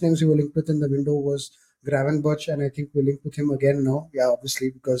the first names we were linked with in the window was Gravenberch, and I think we're linked with him again now. Yeah, obviously,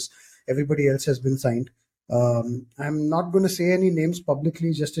 because everybody else has been signed. I'm not going to say any names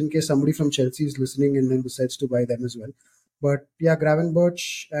publicly just in case somebody from Chelsea is listening and then decides to buy them as well. But yeah,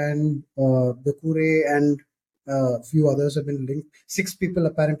 Gravenberch and Doucouré and a few others have been linked. 6 people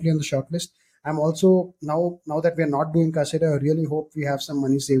apparently on the shortlist. I'm also now that we're not doing Caicedo, I really hope we have some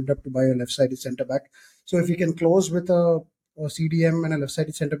money saved up to buy a left-sided centre back. So if we can close with a CDM and a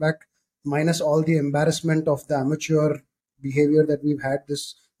left-sided centre back, minus all the embarrassment of the amateur behavior that we've had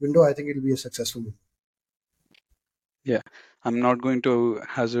this window, I think it'll be a successful win. Yeah, I'm not going to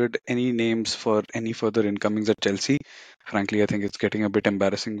hazard any names for any further incomings at Chelsea. Frankly, I think it's getting a bit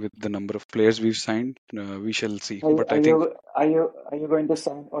embarrassing with the number of players we've signed. We shall see. Are, But are you are you going to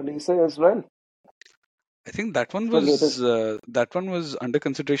sign Olise as well? I think that one The was latest. under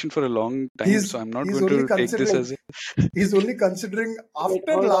consideration for a long time. So He's I'm not he's going only to take this considering as a, he's only considering Wait,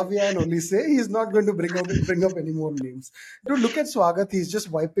 after hold on. Lavia and Olise, he's not going to bring up any more names. Dude, look at Swagat. He's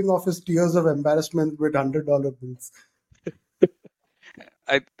just wiping off his tears of embarrassment with $100 bills.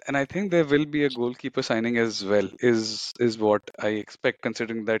 I think there will be a goalkeeper signing as well. Is what I expect,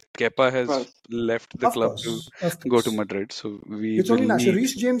 considering that Kepa Of has course. left the Of club to course, of go to course. Madrid. So we It's will only natural. need.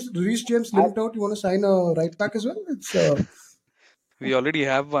 Reece James I, limped out. You want to sign a right back as well? It's We already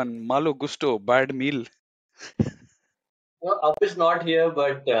have one. Malo Gusto, bad meal. Up is not here,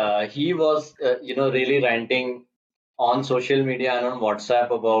 but he was, really ranting on social media and on WhatsApp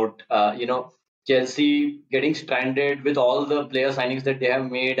about, Chelsea getting stranded with all the player signings that they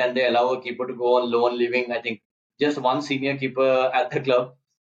have made, and they allow a keeper to go on loan, leaving, I think, just one senior keeper at the club.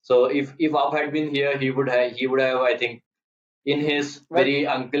 So if Up had been here, he would have, I think, in his well, very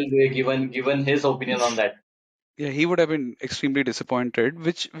uncle way, given his opinion on that. Yeah, he would have been extremely disappointed,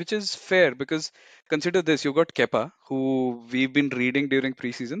 which is fair because consider this: you got Kepa, who we've been reading during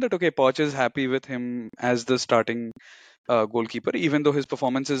preseason that okay, Poch is happy with him as the starting goalkeeper, even though his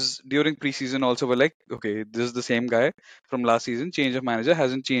performances during preseason also were like, okay, this is the same guy from last season. Change of manager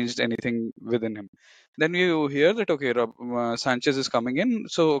hasn't changed anything within him. Then you hear that okay, Sanchez is coming in,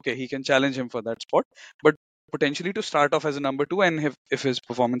 so okay, he can challenge him for that spot, but potentially to start off as a number two, and if his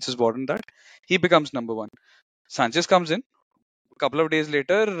performances warrant that, he becomes number one. Sanchez comes in. A couple of days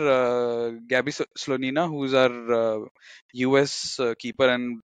later, Gabby Slonina, who's our US keeper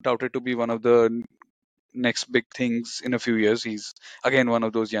and touted to be one of the next big things in a few years. He's again one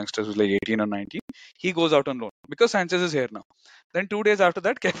of those youngsters who's like 18 or 19. He goes out on loan because Sanchez is here now. Then 2 days after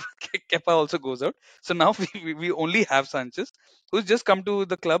that, Kepa also goes out. So now we only have Sanchez, who's just come to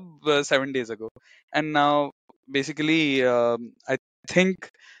the club 7 days ago, and now basically I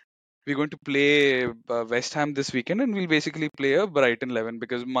think we're going to play West Ham this weekend, and we'll basically play a Brighton 11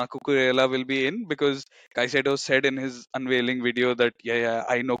 because Marco Cucurella will be in because Caicedo said in his unveiling video that yeah,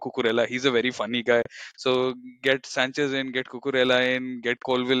 I know Cucurella, he's a very funny guy. So get Sanchez in, get Cucurella in, get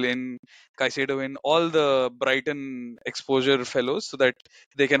Colville in, Caicedo in, all the Brighton exposure fellows, so that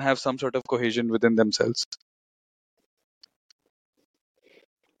they can have some sort of cohesion within themselves.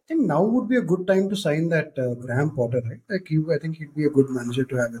 I think now would be a good time to sign that Graham Potter, right? Like you, I think he'd be a good manager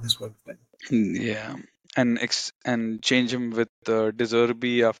to have at this point of time. Yeah, and change him with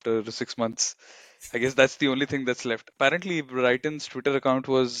Deserby after 6 months. I guess that's the only thing that's left. Apparently, Brighton's Twitter account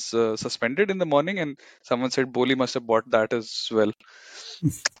was suspended in the morning, and someone said Boli must have bought that as well.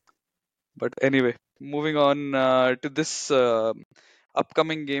 But anyway, moving on to this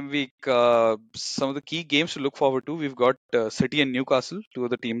upcoming game week, some of the key games to look forward to. We've got City and Newcastle, two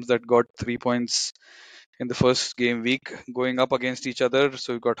of the teams that got 3 points in the first game week, going up against each other.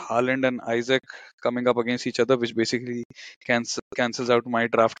 So we've got Haaland and Isaac coming up against each other, which basically cancels out my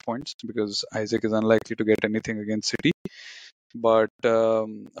draft points because Isaac is unlikely to get anything against City. But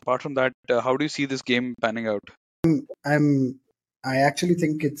apart from that, how do you see this game panning out? I'm I actually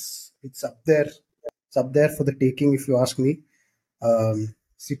think it's up there. It's up there for the taking, if you ask me.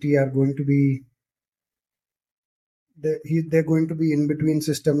 City are going to be they're going to be in between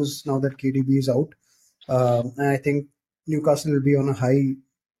systems now that KDB is out. And I think Newcastle will be on a high.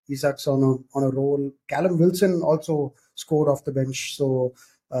 Isak's on a roll. Callum Wilson also scored off the bench, so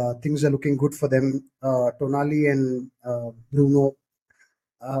things are looking good for them. Tonali and Bruno.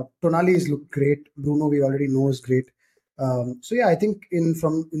 Tonali's look great. Bruno we already know is great. So yeah, I think in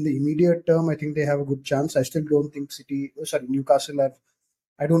the immediate term, I think they have a good chance. I still don't think Newcastle have.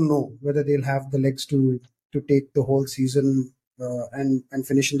 I don't know whether they'll have the legs to take the whole season and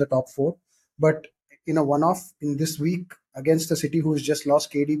finish in the top four. But in a one-off in this week against a City who's just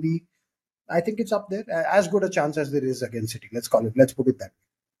lost KDB, I think it's up there as good a chance as there is against City. Let's put it that way.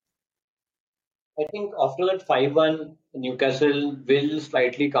 I think after that 5-1, Newcastle will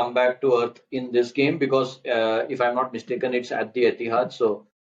slightly come back to earth in this game because, if I'm not mistaken, it's at the Etihad. So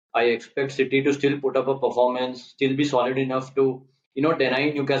I expect City to still put up a performance, still be solid enough to,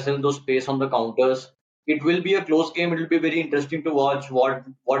 deny Newcastle those space on the counters. It will be a close game. It will be very interesting to watch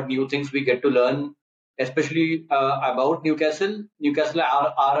what new things we get to learn, especially about Newcastle. Newcastle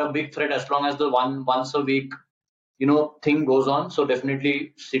are a big threat as long as the once a week thing goes on. So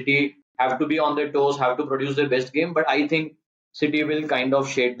definitely City have to be on their toes, have to produce their best game. But I think City will kind of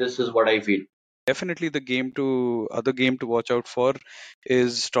shade this, is what I feel. Definitely the other game to watch out for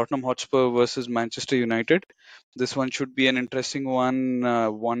is Tottenham Hotspur versus Manchester United. This one should be an interesting one.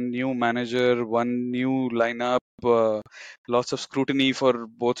 One new manager, one new lineup, lots of scrutiny for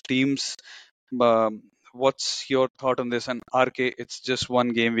both teams. What's your thought on this? And RK, it's just one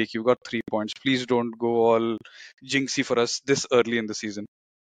game week. You've got 3 points. Please don't go all jinxy for us this early in the season.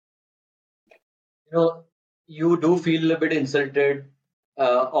 You know, you do feel a bit insulted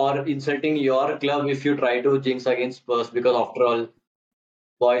or insulting your club if you try to jinx against Spurs because after all,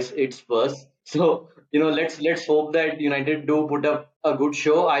 boys, it's Spurs. So let's hope that United do put up a good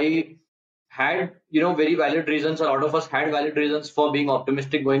show. I had very valid reasons. A lot of us had valid reasons for being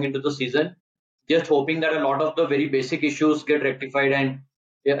optimistic going into the season. Just hoping that a lot of the very basic issues get rectified and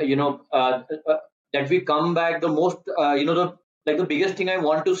yeah, that we come back. The most the biggest thing I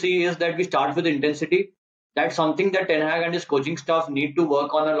want to see is that we start with intensity. That's something that Ten Hag and his coaching staff need to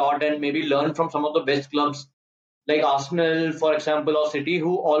work on a lot and maybe learn from some of the best clubs like Arsenal, for example, or City,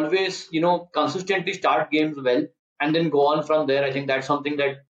 who always, consistently start games well and then go on from there. I think that's something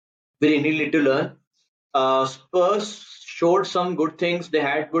that we really need to learn. Spurs showed some good things. They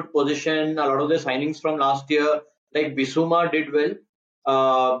had good position. A lot of their signings from last year, like Bissouma, did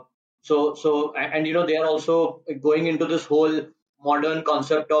well. And they are also going into this whole modern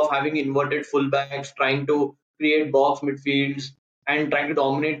concept of having inverted fullbacks, trying to create box midfields and trying to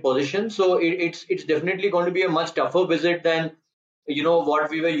dominate positions. So it's definitely going to be a much tougher visit than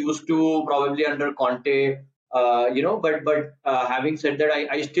what we were used to probably under Conte. But having said that,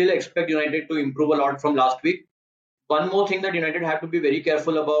 I still expect United to improve a lot from last week. One more thing that United have to be very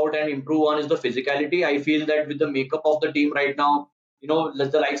careful about and improve on is the physicality. I feel that with the makeup of the team right now,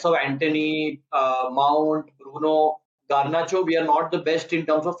 the likes of Anthony, Mount, Bruno, Garnacho, we are not the best in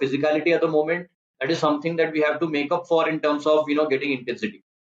terms of physicality at the moment. That is something that we have to make up for in terms of getting intensity.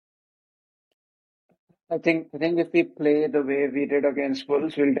 I think if we play the way we did against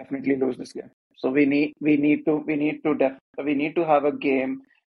Wolves, we'll definitely lose this game. So we need to have a game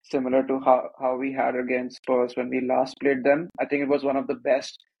similar to how we had against Spurs when we last played them. I think it was one of the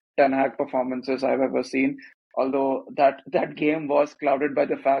best Ten Hag performances I've ever seen. Although that game was clouded by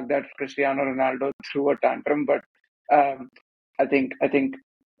the fact that Cristiano Ronaldo threw a tantrum, but um, I think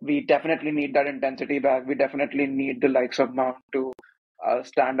we definitely need that intensity back. We definitely need the likes of Mount to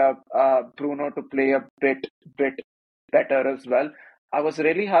stand up, Bruno to play a bit better as well. I was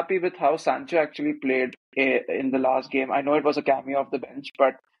really happy with how Sancho actually played in the last game. I know it was a cameo off the bench,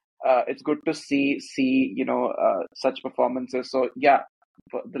 but it's good to see such performances. So yeah,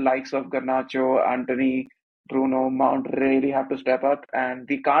 the likes of Garnacho, Anthony, Bruno, Mount really have to step up, and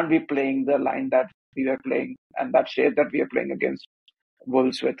we can't be playing the line that we were playing and that shape that we are playing against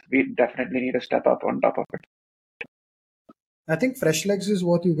Wolves with. We definitely need to step up on top of it. I think fresh legs is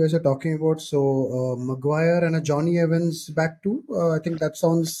what you guys are talking about. So Maguire and a Johnny Evans back too. I think that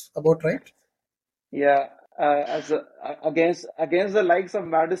sounds about right. Yeah, against the likes of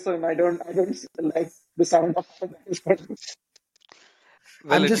Madison, I don't like the sound of that.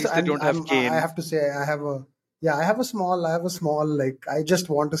 Well, at least they don't have I Kane. have to say, I have a small, like, I just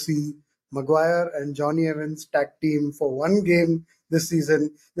want to see Maguire and Johnny Evans tag team for one game this season.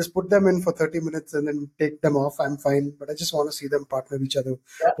 Just put them in for 30 minutes and then take them off. I'm fine, but I just want to see them partner each other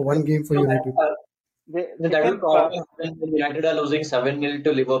Yeah, for one game for so United. They that will can probably happen when United are losing 7-0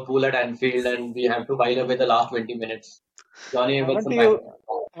 to Liverpool at Anfield and we have to while away the last 20 minutes. Johnny Evans haven't and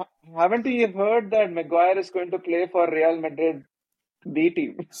Mac. you haven't you heard that Maguire is going to play for Real Madrid B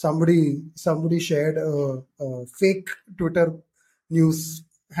team? Somebody shared a fake Twitter news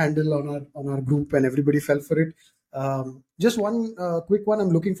handle on our group, and everybody fell for it. Just one quick one. I'm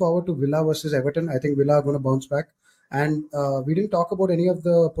looking forward to Villa versus Everton. I think Villa are going to bounce back. And we didn't talk about any of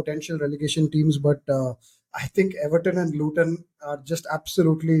the potential relegation teams, but I think Everton and Luton are just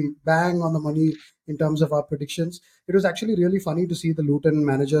absolutely bang on the money in terms of our predictions. It was actually really funny to see the Luton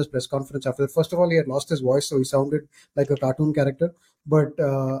manager's press conference after. First of all, he had lost his voice, so he sounded like a cartoon character. But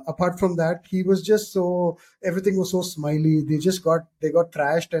apart from that, he was just so, everything was so smiley. They got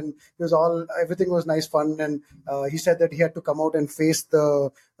trashed, and it was all, everything was nice fun. And he said that he had to come out and face the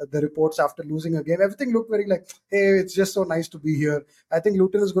reports after losing a game. Everything looked very like, hey, it's just so nice to be here. I think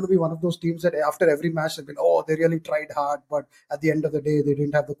Luton is going to be one of those teams that after every match they've been, oh, they really tried hard, but at the end of the day they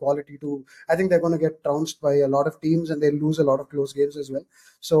didn't have the quality to. I think they're going to get trounced by a lot of teams, and they lose a lot of close games as well.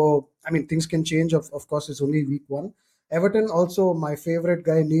 So I mean, things can change. Of course, it's only week one. Everton also, my favorite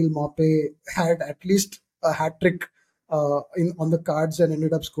guy Neil Maupay had at least a hat trick in on the cards and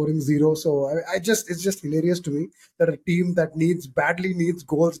ended up scoring zero. So I just, it's just hilarious to me that a team that badly needs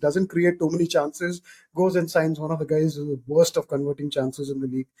goals, doesn't create too many chances, goes and signs one of the guys who's the worst of converting chances in the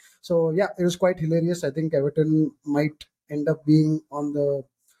league. So yeah, it was quite hilarious. I think Everton might end up being on the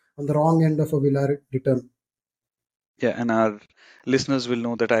wrong end of a Villa return. Yeah, and our listeners will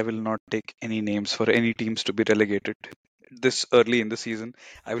know that I will not take any names for any teams to be relegated this early in the season.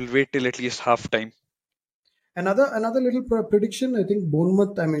 I will wait till at least half time. Another little prediction. I think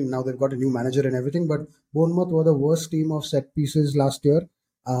Bournemouth. I mean, now they've got a new manager and everything, but Bournemouth were the worst team of set pieces last year.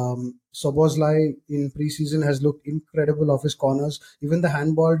 Soboslai in preseason has looked incredible off his corners. Even the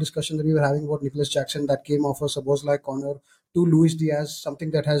handball discussion that we were having about Nicholas Jackson, that came off a Soboslai corner to Luis Diaz,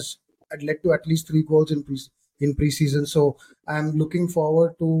 something that has had led to at least 3 goals in preseason. So I'm looking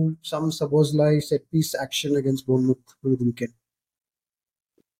forward to some Soboslai set piece action against Bournemouth over the weekend.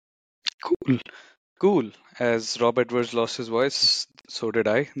 Cool. Cool. As Rob Edwards lost his voice, so did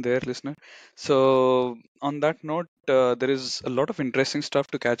I, there, listener. So, on that note, there is a lot of interesting stuff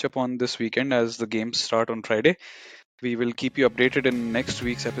to catch up on this weekend as the games start on Friday. We will keep you updated in next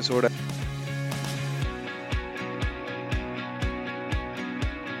week's episode.